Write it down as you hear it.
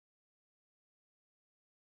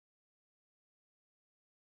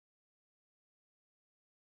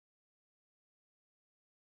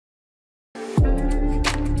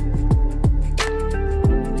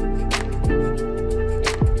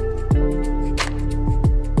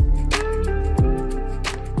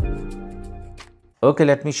Okay,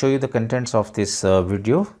 let me show you the contents of this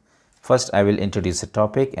video. First, I will introduce the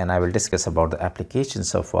topic and I will discuss about the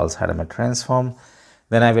applications of Walsh-Hadamard transform.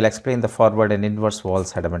 Then I will explain the forward and inverse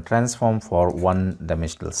Walsh-Hadamard transform for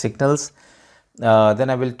one-dimensional signals.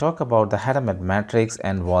 Then I will talk about the Hadamard matrix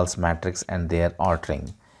and Walsh matrix and their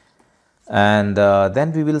ordering. And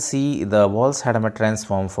then we will see the Walsh-Hadamard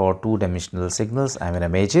transform for two-dimensional signals,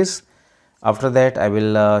 images. After that, I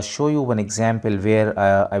will show you one example where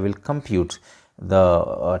I will compute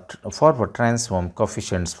the forward transform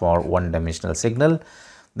coefficients for one-dimensional signal.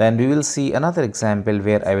 Then we will see another example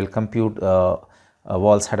where I will compute a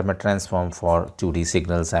Walsh-Hadamard transform for 2D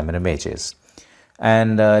signals, images.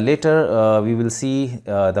 And later we will see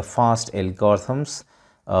the fast algorithms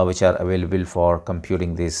which are available for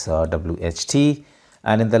computing this WHT.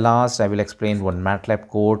 And in the last, I will explain one MATLAB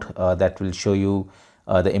code that will show you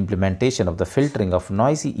the implementation of the filtering of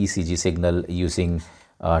noisy ECG signal using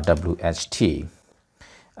WHT.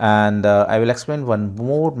 And I will explain one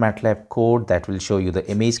more MATLAB code that will show you the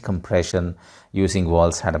image compression using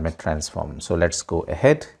Walsh-Hadamard transform. So let's go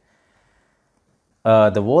ahead.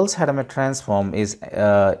 The Walsh-Hadamard transform is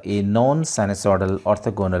a non-sinusoidal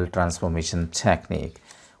orthogonal transformation technique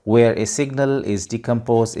where a signal is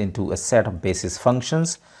decomposed into a set of basis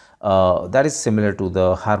functions that is similar to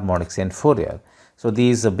the harmonics in Fourier. So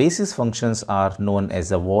these basis functions are known as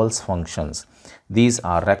the Walsh functions. These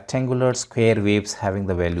are rectangular square waves having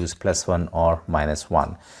the values +1 or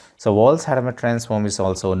 -1. So Walsh-Hadamard transform is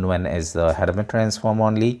also known as the Hadamard transform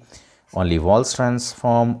only Walsh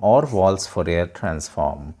transform or Walsh Fourier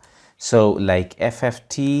transform. So like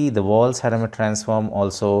FFT, the Walsh-Hadamard transform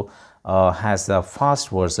also has the fast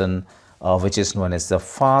version which is known as the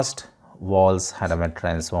fast Walsh-Hadamard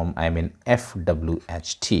transform,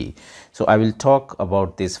 FWHT. So I will talk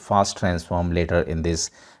about this fast transform later in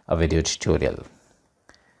this video tutorial.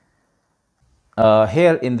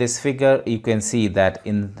 Here in this figure, you can see that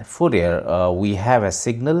in Fourier, we have a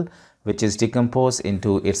signal which is decomposed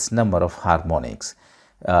into its number of harmonics,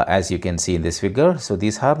 as you can see in this figure. So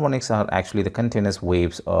these harmonics are actually the continuous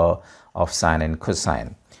waves of sine and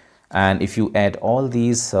cosine. And if you add all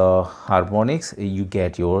these harmonics, you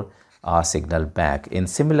get your signal back. In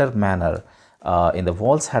similar manner, in the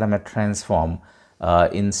Walsh-Hadamard transform,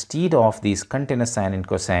 instead of these continuous sine and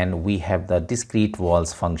cosine, we have the discrete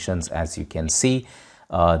Walsh functions. As you can see,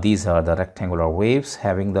 these are the rectangular waves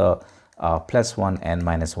having the +1 and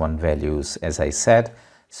 -1 values, as I said.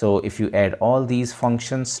 So if you add all these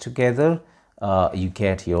functions together, you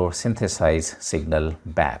get your synthesized signal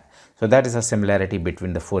back. So that is a similarity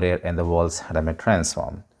between the Fourier and the Walsh-Hadamard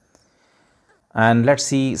transform. And let's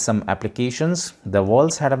see some applications. The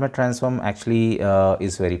Walsh-Hadamard transform actually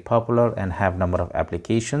is very popular and have number of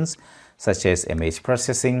applications such as image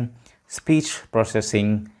processing, speech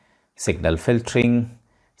processing, signal filtering,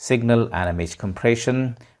 signal and image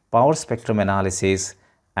compression, power spectrum analysis,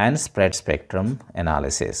 and spread spectrum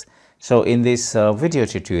analysis. So in this video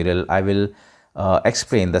tutorial, I will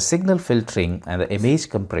explain the signal filtering and the image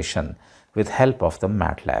compression with help of the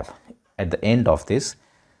MATLAB at the end of this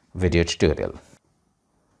video tutorial.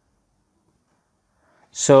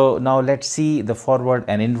 So now let's see the forward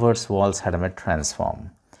and inverse Walsh-Hadamard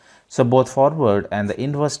transform. So both forward and the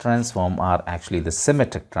inverse transform are actually the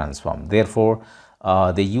symmetric transform. Therefore,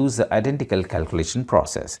 they use the identical calculation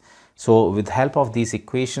process. So with help of these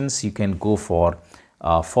equations, you can go for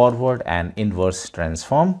forward and inverse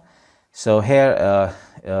transform. So here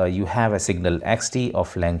you have a signal xt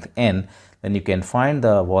of length n. Then you can find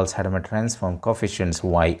the Walsh-Hadamard transform coefficients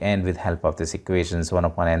yn with help of these equations. 1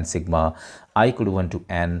 upon n sigma I equal to 1 to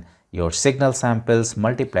n your signal samples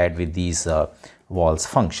multiplied with these Walsh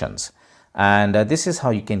functions. And this is how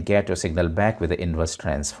you can get your signal back with the inverse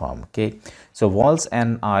transform. Okay, so Walsh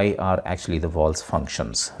and I are actually the Walsh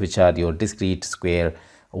functions, which are your discrete square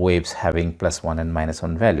waves having +1 and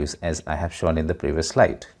 -1 values, as I have shown in the previous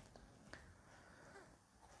slide.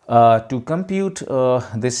 To compute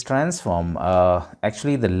this transform,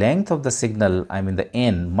 actually the length of the signal, the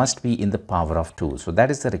n, must be in the power of 2. So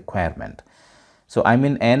that is the requirement. So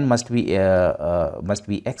n must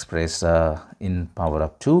be expressed in power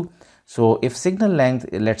of 2. So if signal length,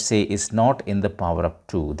 let's say, is not in the power of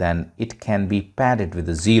 2, then it can be padded with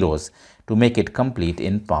the zeros to make it complete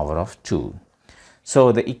in power of 2.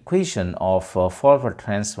 So the equation of forward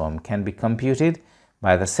transform can be computed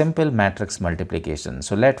by the simple matrix multiplication.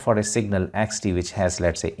 So let for a signal xt which has,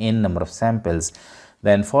 let's say, n number of samples,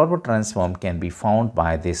 then forward transform can be found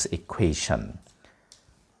by this equation.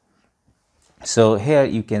 So here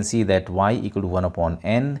you can see that y equal to 1 upon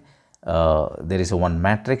n, there is a one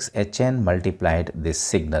matrix Hn multiplied this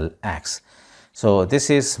signal x. So this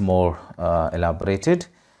is more elaborated.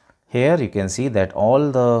 Here you can see that all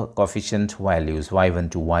the coefficient values y1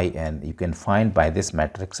 to yn you can find by this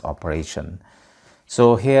matrix operation.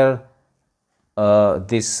 So here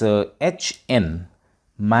this Hn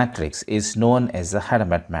matrix is known as the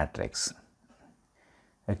Hadamard matrix.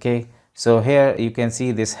 Okay, so here you can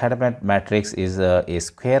see this Hadamard matrix is a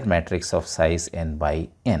square matrix of size n by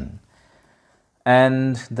n,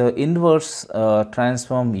 and the inverse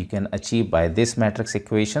transform you can achieve by this matrix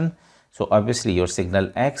equation. So obviously your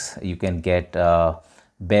signal x you can get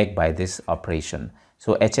back by this operation.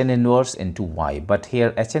 So Hn inverse into y, but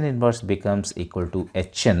here Hn inverse becomes equal to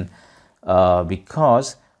Hn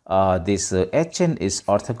because this Hn is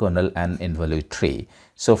orthogonal and involutory.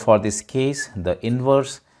 So for this case, the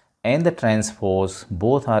inverse and the transpose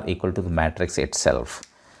both are equal to the matrix itself.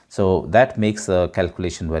 So that makes the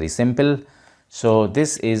calculation very simple. So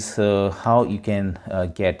this is how you can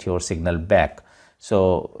get your signal back.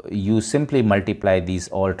 So you simply multiply these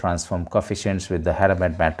all transform coefficients with the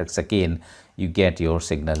Hadamard matrix again, you get your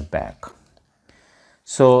signal back.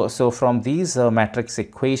 So from these matrix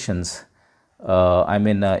equations,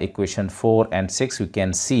 equation 4 and 6, we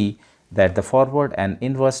can see that the forward and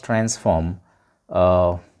inverse transform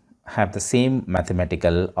have the same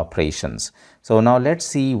mathematical operations. So now let's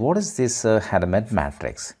see what is this Hadamard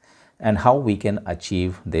matrix and how we can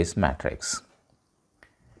achieve this matrix.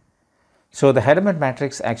 So the Hadamard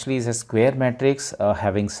matrix actually is a square matrix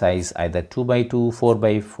having size either 2 by 2, 4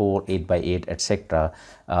 by 4, 8 by 8, etc.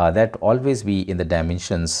 That always be in the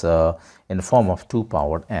dimensions in the form of 2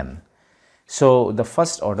 power n. So the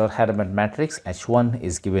first order Hadamard matrix H1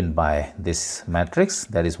 is given by this matrix,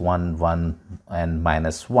 that is 1, 1 and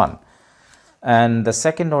minus 1. And the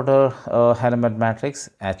second order Hadamard matrix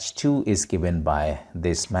H2 is given by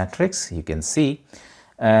this matrix, you can see.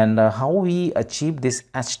 And how we achieve this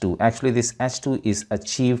H2? Actually, this H2 is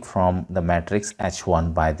achieved from the matrix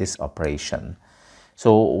H1 by this operation.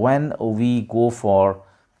 So when we go for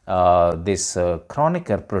this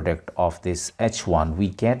Kronecker product of this H1, we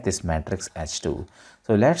get this matrix H2.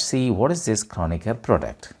 So let's see what is this Kronecker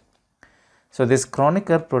product. So this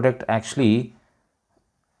Kronecker product actually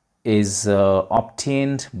is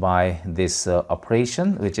obtained by this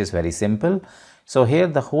operation, which is very simple. So here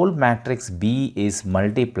the whole matrix B is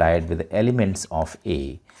multiplied with the elements of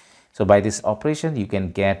A. So by this operation you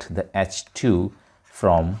can get the H2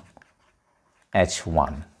 from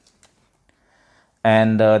H1.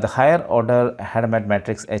 And the higher order Hadamard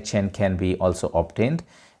matrix Hn can be also obtained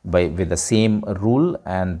with the same rule,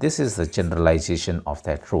 and this is the generalization of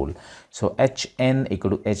that rule. So Hn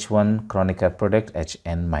equal to H1 Kronecker product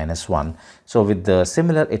Hn minus 1. So with the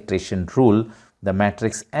similar iteration rule, the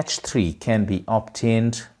matrix H3 can be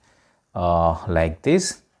obtained like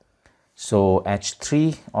this. So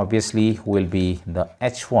H3 obviously will be the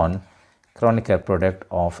H1 Kronecker product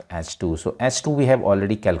of H2. So H2 we have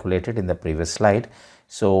already calculated in the previous slide.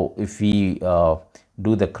 So if we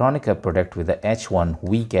do the Kronecker product with the H1,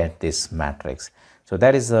 we get this matrix. So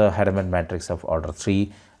that is the Hadamard matrix of order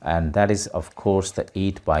 3, and that is of course the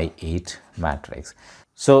 8 by 8 matrix.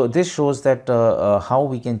 So this shows that how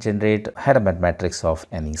we can generate Hadamard matrix of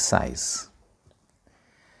any size.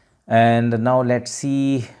 And now let's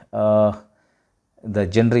see the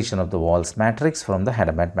generation of the Walsh matrix from the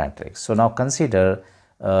Hadamard matrix. So now consider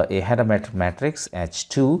a Hadamard matrix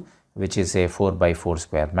H2, which is a 4 by 4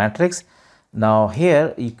 square matrix. Now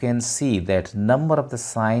here you can see that number of the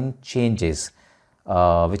sign changes,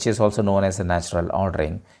 which is also known as the natural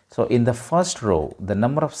ordering. So in the first row, the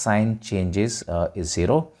number of sign changes is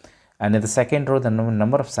 0, and in the second row, the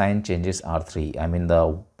number of sign changes are 3. I mean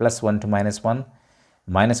the plus 1 to minus 1,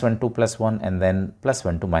 minus 1 to plus 1, and then plus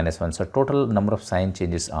 1 to minus 1. So total number of sign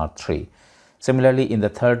changes are 3. Similarly, in the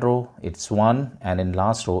third row, it's 1, and in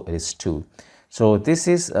last row, it is 2. So this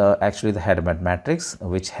is actually the Hadamard matrix,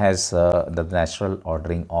 which has the natural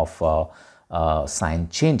ordering of sign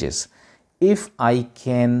changes. If I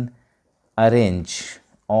can rearrange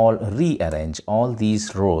all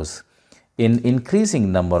these rows in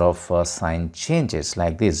increasing number of sign changes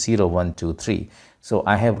like this 0, 1, 2, 3. So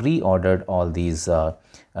I have reordered all these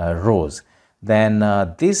rows. Then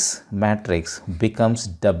this matrix becomes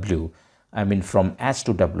W, I mean from H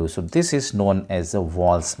to W. So this is known as the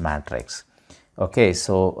Walsh matrix. Okay,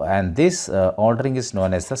 so and this ordering is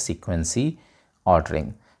known as the Sequency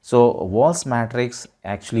ordering. So Walsh matrix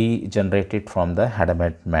actually generated from the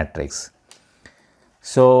Hadamard matrix.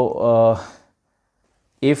 So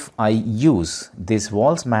if I use this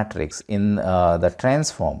Walsh matrix in the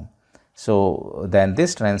transform, so then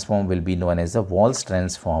this transform will be known as the Walsh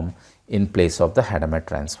transform in place of the Hadamard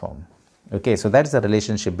transform. Okay, so that's the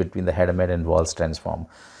relationship between the Hadamard and Walsh transform.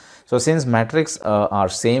 So since matrix are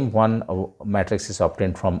same, one matrix is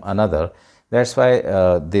obtained from another, that's why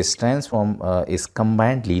this transform is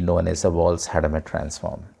combinedly known as a Walsh-Hadamard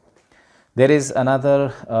transform. There is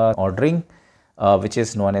another ordering which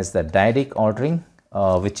is known as the Dyadic ordering,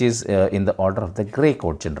 which is in the order of the gray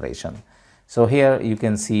code generation. So here you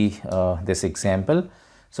can see this example.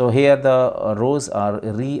 So here the rows are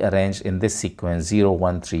rearranged in this sequence 0,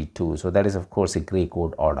 1, 3, 2. So that is of course a gray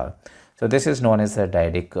code order. So this is known as the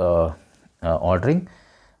Dyadic ordering.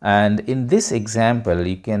 And in this example,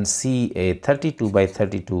 you can see a 32 by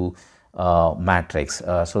 32 matrix.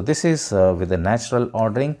 So this is with the natural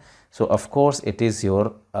ordering. So of course it is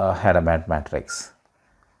your Hadamard matrix.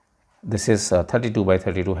 This is 32 by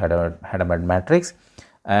 32 Hadamard matrix.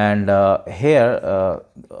 And here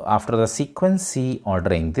after the Sequency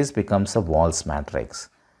ordering, this becomes a Walsh matrix.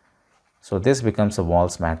 So this becomes a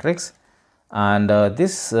Walsh matrix, and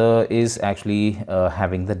this is actually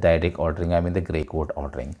having the Dyadic ordering, I mean the gray code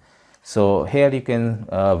ordering. So here you can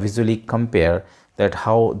visually compare that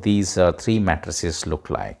how these three matrices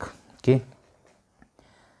look like. Okay.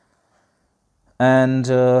 And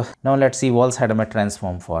now let's see Walsh-Hadamard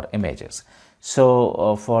transform for images.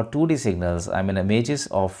 So for 2D signals, I mean images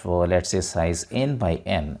of let's say size n by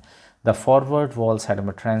n, the forward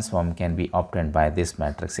Walsh-Hadamard transform can be obtained by this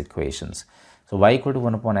matrix equations. So y equal to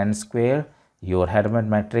 1 upon n square, your Hadamard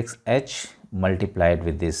matrix H multiplied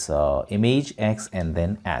with this image x and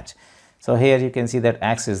then H. So here you can see that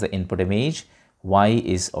x is the input image, y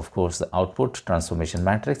is of course the output transformation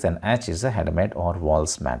matrix, and H is the Hadamard or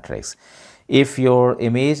Walsh matrix. If your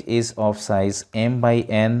image is of size m by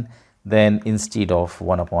n, then instead of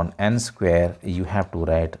 1 upon n square, you have to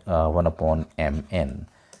write 1 upon mn.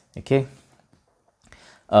 Okay.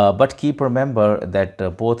 But keep remember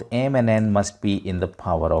that both m and n must be in the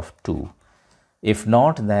power of 2. If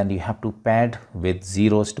not, then you have to pad with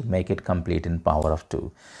zeros to make it complete in power of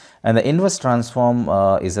 2. And the inverse transform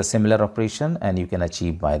is a similar operation, and you can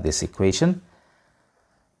achieve by this equation.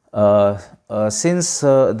 Since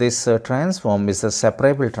this transform is a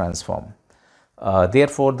separable transform,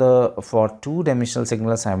 therefore for two-dimensional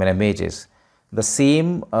signals, I mean images, the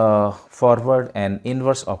same forward and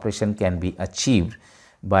inverse operation can be achieved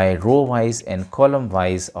by row-wise and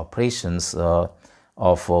column-wise operations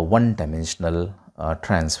of one-dimensional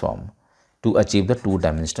transform to achieve the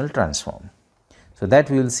two-dimensional transform. So that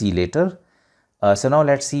we will see later. So now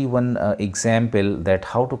let's see one example that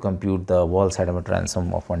how to compute the Walsh-Hadamard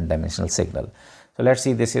transform of one-dimensional signal. So let's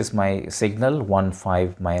see, this is my signal 1,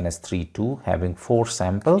 5, minus 3, 2 having 4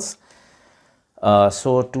 samples.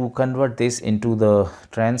 So to convert this into the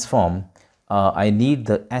transform, I need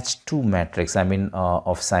the H2 matrix, I mean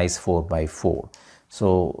of size 4 by 4.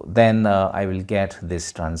 So then I will get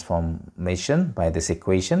this transformation by this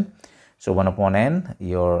equation. So 1 upon n,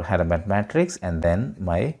 your Hadamard matrix, and then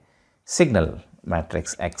my signal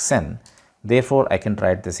matrix xn. Therefore, I can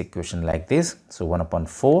write this equation like this. So 1 upon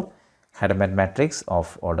 4 Hadamard matrix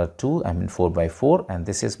of order 2, I mean 4 by 4, and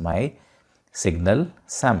this is my signal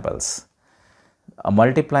samples.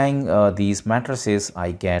 Multiplying these matrices,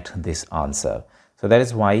 I get this answer. So that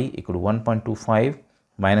is y equal to 1.25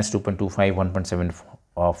 minus 2.25,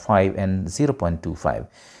 1.75 and 0.25.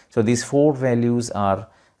 So these 4 values are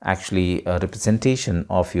actually a representation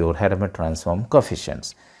of your Hadamard transform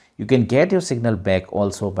coefficients. You can get your signal back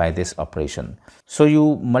also by this operation. So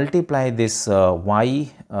you multiply this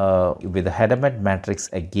y with the Hadamard matrix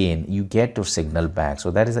again, you get your signal back.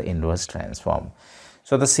 So that is the inverse transform.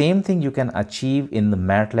 So the same thing you can achieve in the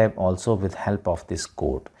MATLAB also with help of this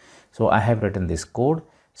code. So I have written this code.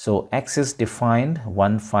 So x is defined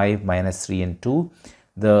 1, 5, minus 3 and 2.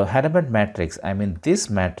 The Hadamard matrix, I mean this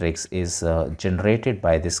matrix is generated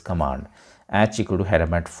by this command H equal to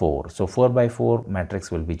Hadamard 4. So 4 by 4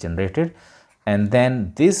 matrix will be generated, and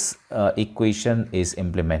then this equation is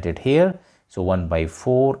implemented here. So 1 by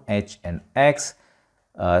 4 H and X.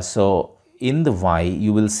 So in the Y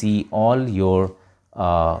you will see all your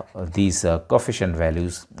these coefficient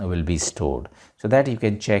values will be stored, so that you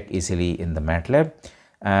can check easily in the MATLAB.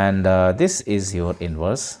 And this is your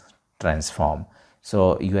inverse transform.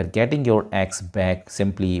 So you are getting your X back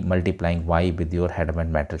simply multiplying Y with your Hadamard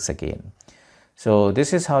matrix again. So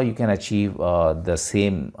this is how you can achieve the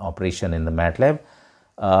same operation in the MATLAB.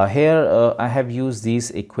 Here I have used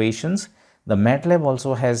these equations. The MATLAB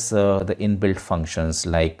also has the inbuilt functions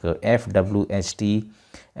like FWHT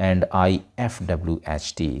and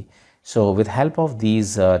IFWHT. So with help of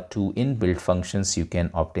these two inbuilt functions, you can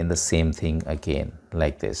obtain the same thing again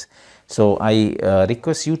like this. So I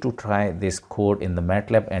request you to try this code in the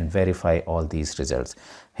MATLAB and verify all these results.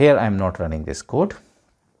 Here I am not running this code.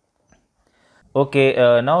 Okay,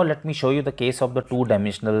 now let me show you the case of the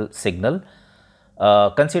two-dimensional signal.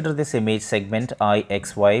 Consider this image segment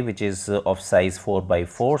IXY, which is of size 4 by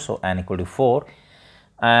 4, so n equal to 4,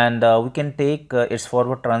 and we can take its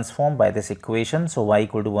forward transform by this equation. So y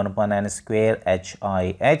equal to 1 upon n square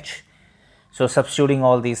HIH. So substituting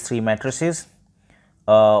all these three matrices,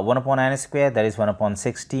 1 upon n square, that is 1 upon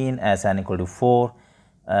 16 as n equal to 4,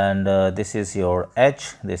 and this is your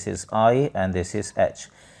H, this is I, and this is H.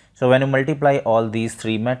 So when you multiply all these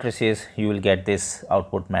three matrices, you will get this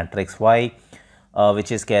output matrix Y,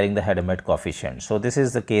 which is carrying the Hadamard coefficient. So this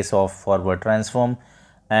is the case of forward transform.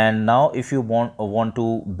 And now if you want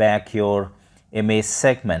to back your image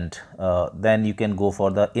segment, then you can go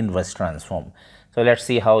for the inverse transform. So let's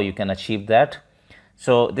see how you can achieve that.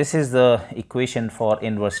 So this is the equation for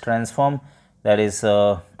inverse transform, that is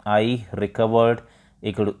I recovered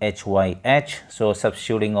equal to HYH. So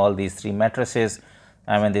substituting all these three matrices,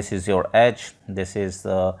 I mean this is your H, this is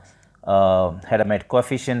the Hadamard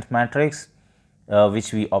coefficient matrix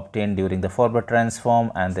which we obtained during the forward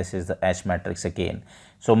transform, and this is the H matrix again.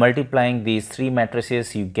 So multiplying these three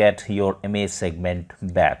matrices, you get your image segment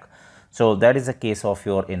back. So that is the case of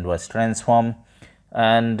your inverse transform.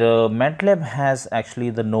 And MATLAB has actually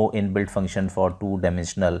the no inbuilt function for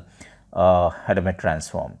two-dimensional Hadamard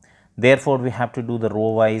transform. Therefore, we have to do the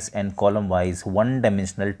row-wise and column-wise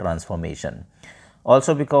one-dimensional transformation.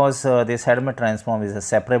 Also, because this Hadamard transform is a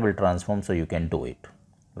separable transform, so you can do it,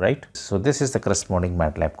 right? So this is the corresponding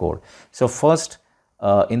MATLAB code. So first,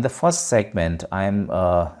 in the first segment, I am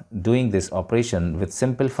doing this operation with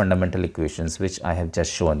simple fundamental equations, which I have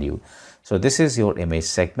just shown you. So this is your image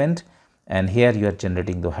segment, and here you are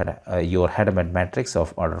generating the your Hadamard matrix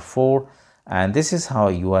of order 4, and this is how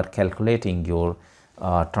you are calculating your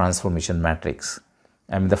transformation matrix,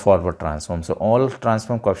 I mean the forward transform. So all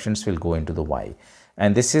transform coefficients will go into the Y,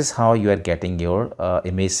 and this is how you are getting your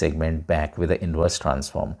image segment back with the inverse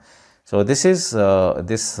transform. So this is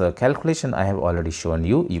this calculation I have already shown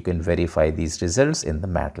you. You can verify these results in the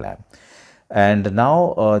MATLAB. And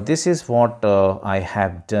now this is what I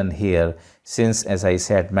have done here, since as I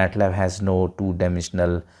said MATLAB has no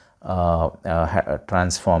two-dimensional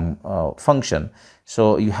transform function.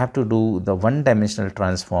 So you have to do the one-dimensional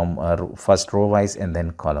transform first row-wise and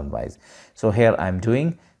then column-wise. So here I am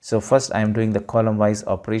doing, so first I am doing the column-wise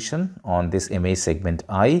operation on this image segment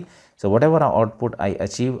I. So whatever output I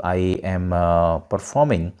achieve, I am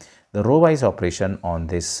performing the row-wise operation on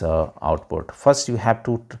this output. First you have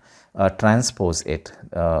to transpose it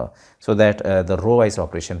so that the row-wise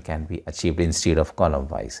operation can be achieved instead of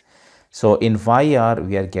column-wise. So in YR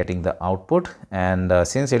we are getting the output, and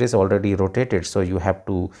since it is already rotated, so you have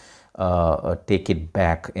to take it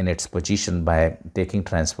back in its position by taking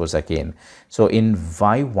transpose again. So in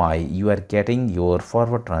YY you are getting your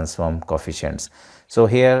forward transform coefficients. So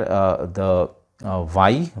here the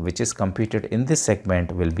Y which is computed in this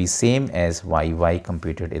segment will be same as YY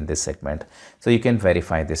computed in this segment. So you can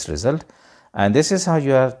verify this result, and this is how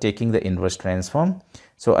you are taking the inverse transform.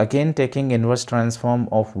 So again taking inverse transform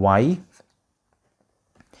of Y,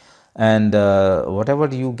 and whatever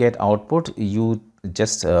you get output, you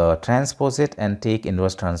just transpose it and take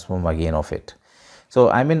inverse transform again of it.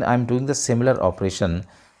 So I mean I'm doing the similar operation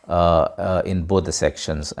in both the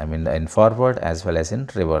sections, I mean in forward as well as in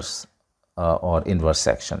reverse or inverse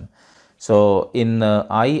section. So in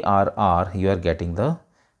IRR you are getting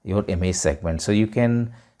your image segment, so you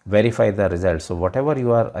can verify the results. So whatever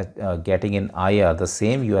you are getting in IR, the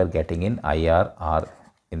same you are getting in IRR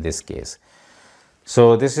in this case.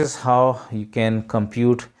 So this is how you can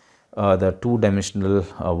compute the two-dimensional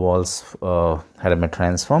Walsh-Hadamard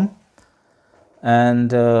transform.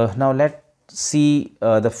 And now let's see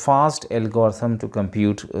the fast algorithm to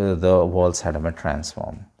compute the Walsh-Hadamard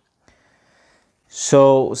transform.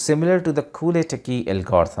 So similar to the Cooley-Tukey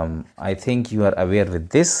algorithm, I think you are aware with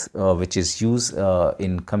this, which is used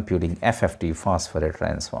in computing FFT, fast Fourier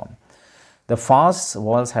transform. The fast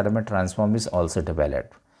Walsh-Hadamard transform is also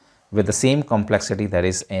developed with the same complexity, that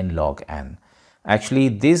is n log n. Actually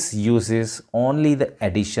this uses only the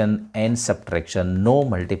addition and subtraction, no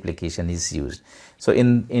multiplication is used. So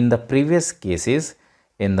in the previous cases,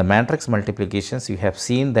 in the matrix multiplications, you have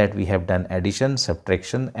seen that we have done addition,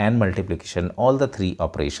 subtraction and multiplication, all the three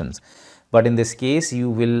operations. But in this case, you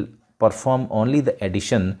will perform only the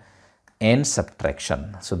addition and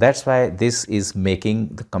subtraction. So that's why this is making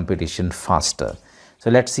the computation faster.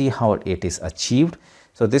 So let's see how it is achieved.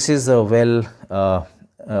 So this is a well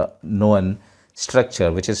known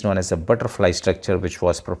structure which is known as a butterfly structure, which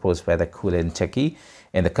was proposed by the Cooley and Chucky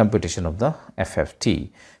in the computation of the FFT.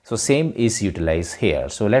 So same is utilized here.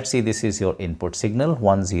 So let's see, this is your input signal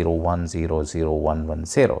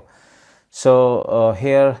 10100110. So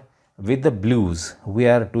here with the blues we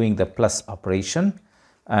are doing the plus operation,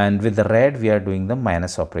 and with the red we are doing the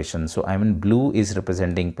minus operation. So I mean blue is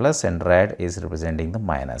representing plus and red is representing the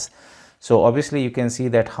minus. So obviously you can see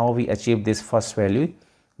that how we achieve this first value,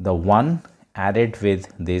 the 1 added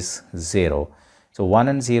with this 0. So 1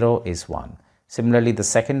 and 0 is 1. Similarly the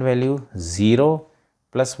second value 0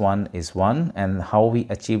 plus 1 is 1, and how we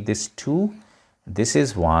achieve this 2, this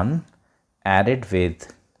is 1 added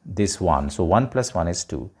with this 1. So 1 plus 1 is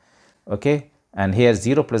 2. Okay, and here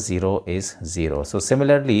 0 plus 0 is 0. So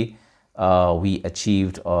similarly we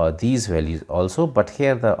achieved these values also, but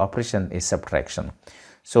here the operation is subtraction.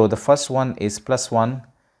 So the first one is plus 1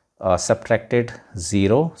 subtracted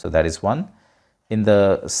 0, so that is 1. In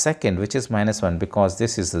the second, which is minus 1, because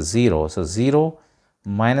this is a 0, so 0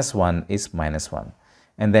 minus 1 is minus 1,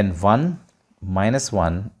 and then 1 minus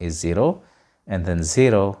 1 is 0, and then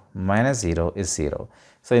 0 minus 0 is 0.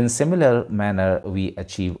 So in similar manner we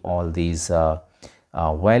achieve all these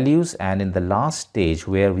values, and in the last stage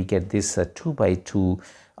where we get this 2 by 2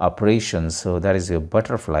 operations, so that is a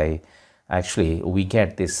butterfly, actually we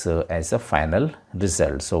get this as a final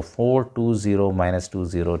result. So 420 minus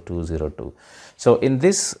 20202. So in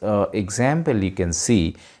this example you can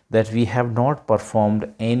see that we have not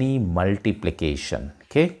performed any multiplication.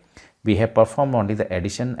 Okay, we have performed only the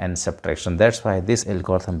addition and subtraction. That's why this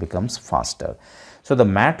algorithm becomes faster. So the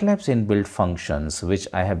MATLAB's inbuilt functions, which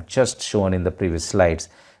I have just shown in the previous slides,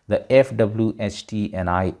 the FWHT and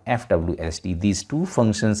IFWHT, these two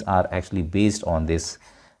functions are actually based on this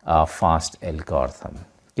fast algorithm.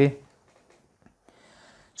 Okay,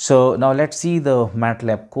 so now let's see the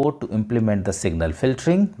MATLAB code to implement the signal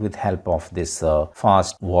filtering with help of this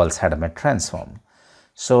fast Walsh-Hadamard transform.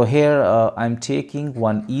 So here I'm taking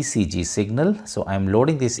one ECG signal. So I'm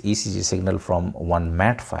loading this ECG signal from one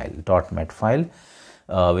 .mat file, .mat file,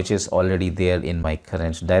 which is already there in my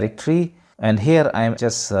current directory. And here I'm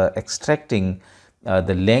just extracting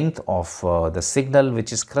the length of the signal,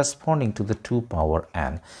 which is corresponding to the 2 power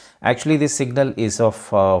n. Actually this signal is of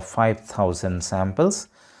 5000 samples.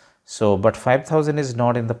 So but 5000 is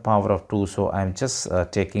not in the power of 2, so I'm just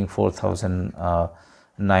taking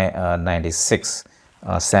 4096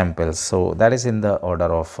 samples. So that is in the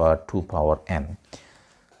order of 2 power n.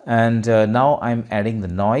 And now I'm adding the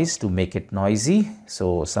noise to make it noisy.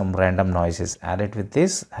 So some random noise is added with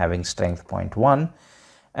this, having strength 0.1,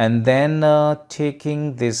 and then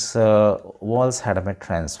taking this Walsh-Hadamard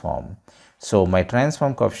transform. So my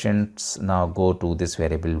transform coefficients now go to this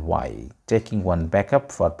variable y, taking one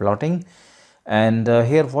backup for plotting. And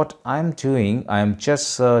here what I'm doing, I'm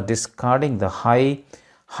just discarding the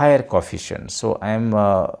higher coefficients. So I'm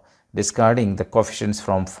discarding the coefficients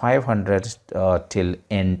from 500 till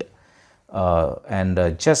end,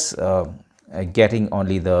 and just getting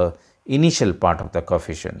only the initial part of the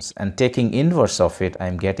coefficients, and taking inverse of it,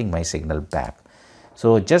 I'm getting my signal back.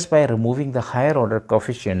 So just by removing the higher order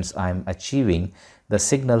coefficients, I'm achieving the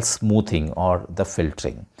signal smoothing or the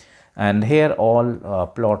filtering. And here all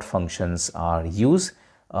plot functions are used.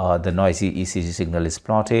 The noisy ECG signal is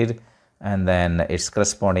plotted, and then its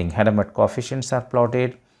corresponding Hadamard coefficients are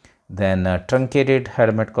plotted. Then truncated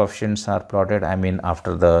Hadamard coefficients are plotted, I mean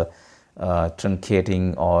after the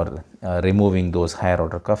truncating or removing those higher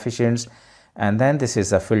order coefficients. And then this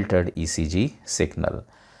is a filtered ECG signal.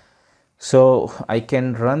 So I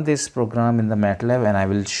can run this program in the MATLAB, and I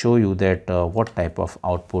will show you that what type of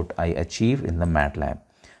output I achieve in the MATLAB.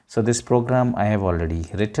 So this program I have already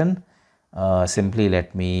written. Simply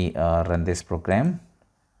let me run this program.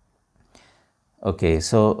 Okay,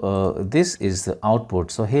 so this is the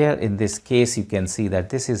output. So here in this case you can see that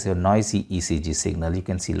this is a noisy ECG signal. You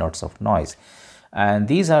can see lots of noise, and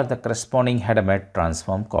these are the corresponding Hadamard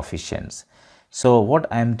transform coefficients. So what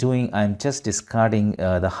I am doing, I am just discarding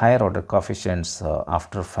the higher order coefficients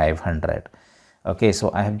after 500. Okay, so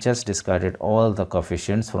I have just discarded all the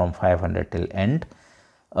coefficients from 500 till end.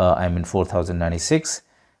 I mean 4096.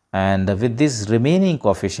 And with these remaining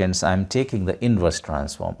coefficients, I am taking the inverse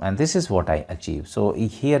transform, and this is what I achieve. So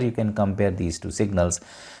here you can compare these two signals.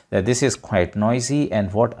 That this is quite noisy,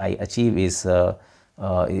 and what I achieve is a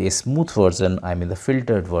smooth version, I mean the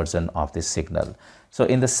filtered version of this signal. So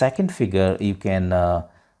in the second figure, you can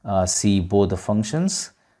see both the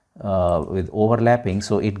functions with overlapping,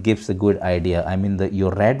 so it gives a good idea. I mean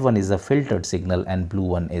your red one is a filtered signal and blue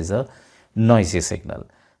one is a noisy signal.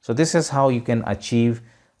 So this is how you can achieve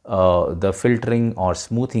the filtering or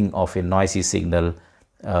smoothing of a noisy signal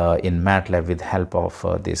in MATLAB with help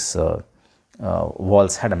of this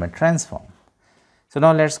Walsh-Hadamard transform. So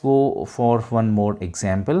now let's go for one more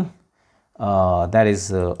example, that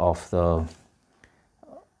is of the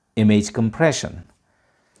image compression.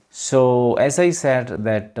 So as I said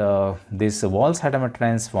that this Walsh-Hadamard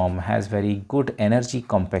transform has very good energy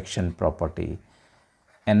compaction property.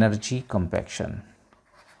 Energy compaction.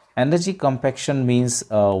 Energy compaction means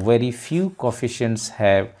very few coefficients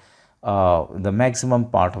have the maximum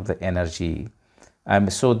part of the energy,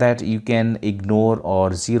 so that you can ignore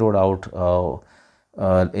or zero out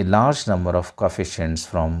a large number of coefficients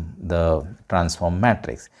from the transform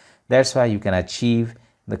matrix. That's why you can achieve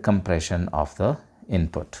the compression of the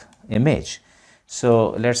input image.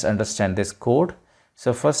 So let's understand this code.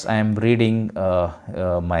 So first I am reading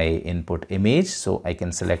my input image, so I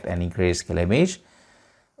can select any grayscale image.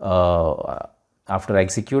 After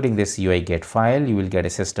executing this UI get file, you will get a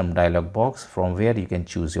system dialog box from where you can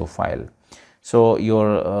choose your file. So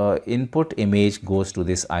your input image goes to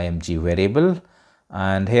this img variable,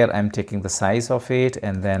 and here I am taking the size of it,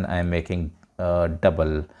 and then I am making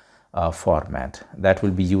double format that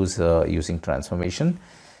will be used using transformation.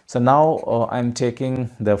 So now I am taking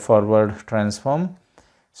the forward transform.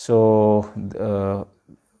 So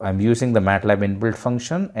I'm using the MATLAB inbuilt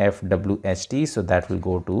function fwht, so that will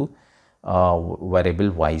go to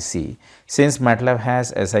variable yc. Since MATLAB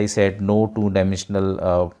has, as I said, no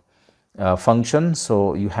two-dimensional function,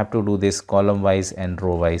 so you have to do this column wise and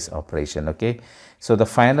row wise operation. Okay, so the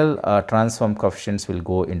final transform coefficients will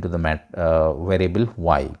go into the variable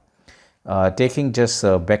y, taking just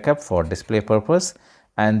backup for display purpose,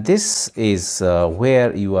 and this is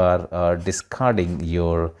where you are discarding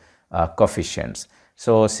your coefficients.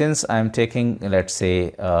 So since I am taking, let's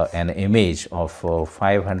say, an image of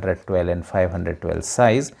 512 and 512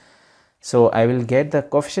 size, so I will get the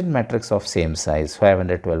coefficient matrix of same size,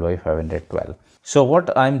 512 by 512. So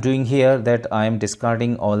what I am doing here, that I am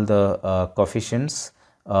discarding all the coefficients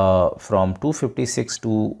from 256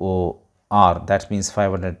 to R, that means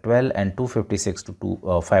 512, and 256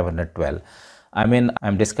 to 512. I mean,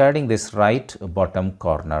 I'm discarding this right bottom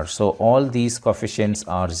corner. So all these coefficients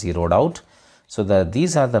are zeroed out. So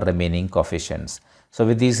these are the remaining coefficients. So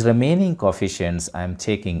with these remaining coefficients, I am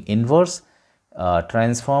taking inverse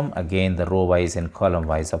transform, again the row wise and column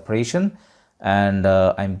wise operation, and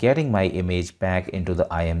I'm getting my image back into the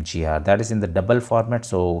imgr, that is in the double format,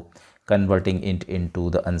 so converting it into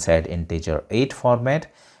the unsigned integer 8 format,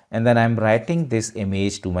 and then I'm writing this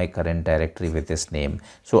image to my current directory with this name.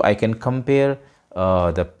 So I can compare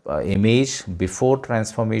the image before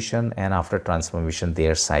transformation and after transformation,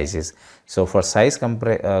 their sizes. So for size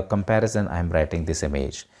comparison, I'm writing this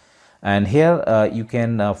image, and here you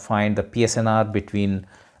can find the PSNR between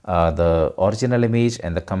the original image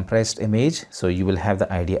and the compressed image, so you will have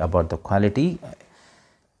the idea about the quality.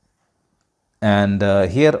 And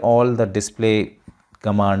here all the display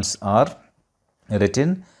commands are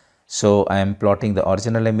written. So I am plotting the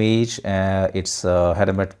original image, its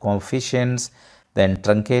Hadamard coefficients, then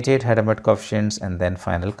truncated Hadamard coefficients, and then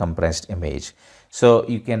final compressed image. So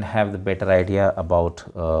you can have the better idea about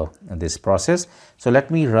this process. So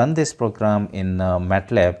let me run this program in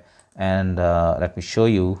MATLAB, and let me show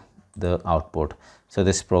you the output. So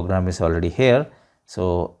this program is already here.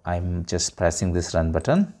 So I'm just pressing this run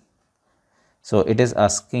button. So it is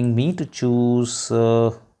asking me to choose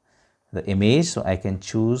the image. So I can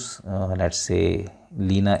choose, let's say,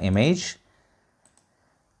 Lena image.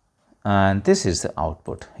 And this is the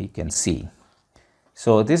output you can see.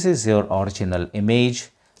 So this is your original image,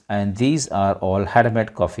 and these are all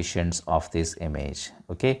Hadamard coefficients of this image.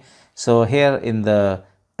 Okay, so here in the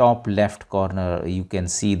top left corner you can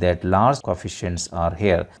see that large coefficients are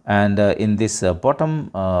here, and in this bottom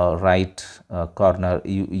right corner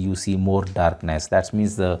you see more darkness. That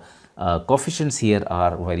means the coefficients here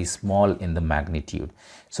are very small in the magnitude,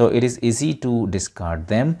 so it is easy to discard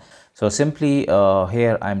them. So simply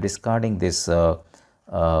here I am discarding this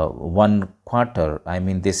 1/4, I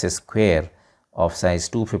mean this is square of size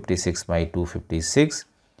 256 by 256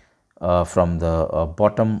 from the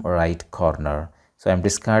bottom right corner. So I am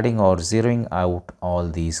discarding or zeroing out all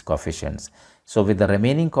these coefficients. So with the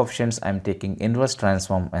remaining coefficients I am taking inverse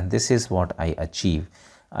transform, and this is what I achieve,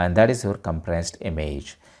 and that is your compressed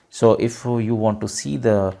image. So if you want to see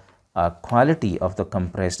the quality of the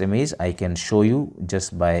compressed image, I can show you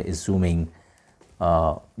just by zooming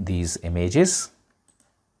these images.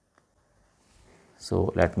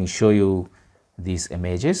 So let me show you these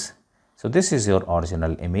images. So this is your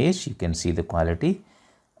original image. You can see the quality.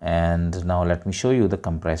 And now let me show you the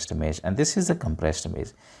compressed image, and this is the compressed image.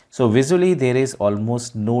 So visually there is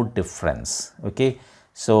almost no difference. Okay,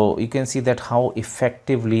 so you can see that how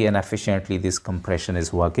effectively and efficiently this compression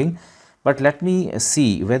is working. But let me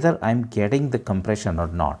see whether I'm getting the compression or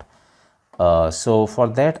not. So for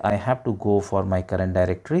that I have to go for my current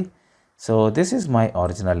directory. So this is my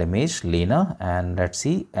original image, Lena, and let's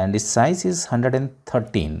see, and its size is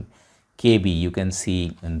 113 KB. You can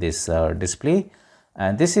see in this display,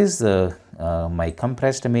 and this is my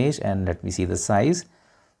compressed image, and let me see the size,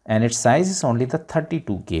 and its size is only the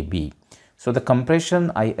 32 KB. So the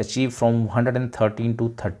compression I achieved from 113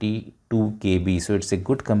 to 32 KB, so it's a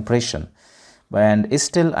good compression, and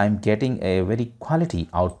still I'm getting a very quality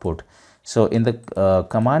output. So in the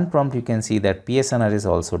command prompt you can see that PSNR is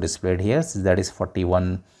also displayed here, so that is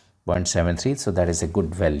 41.73, so that is a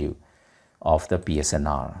good value of the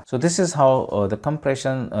PSNR. So this is how the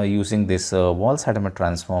compression using this Walsh-Hadamard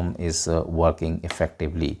transform is working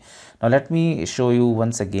effectively. Now let me show you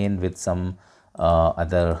once again with some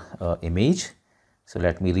other image. So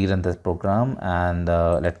let me rerun the program, and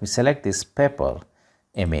let me select this paper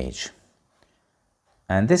image,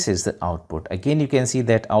 and this is the output. Again you can see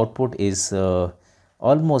that output is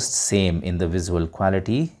almost same in the visual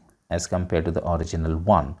quality as compared to the original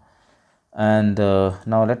one. And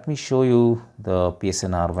now let me show you the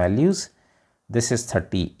PSNR values. This is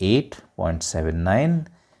 38.79,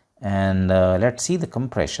 and let's see the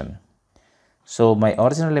compression. So my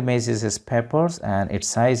original image is papers, and its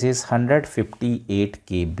size is 158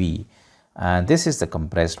 KB, and this is the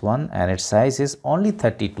compressed one, and its size is only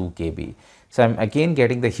 32 KB. So I'm again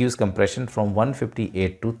getting the huge compression from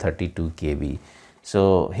 158 to 32 KB.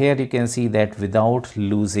 So here you can see that without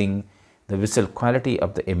losing the visual quality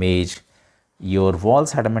of the image, your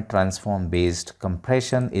Walsh-Hadamard transform based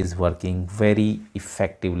compression is working very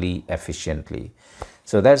effectively, efficiently.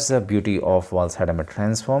 So that's the beauty of Walsh-Hadamard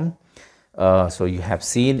transform. So you have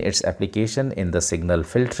seen its application in the signal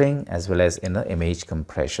filtering as well as in the image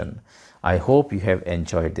compression. I hope you have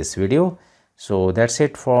enjoyed this video. So that's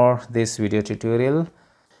it for this video tutorial.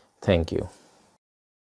 Thank you.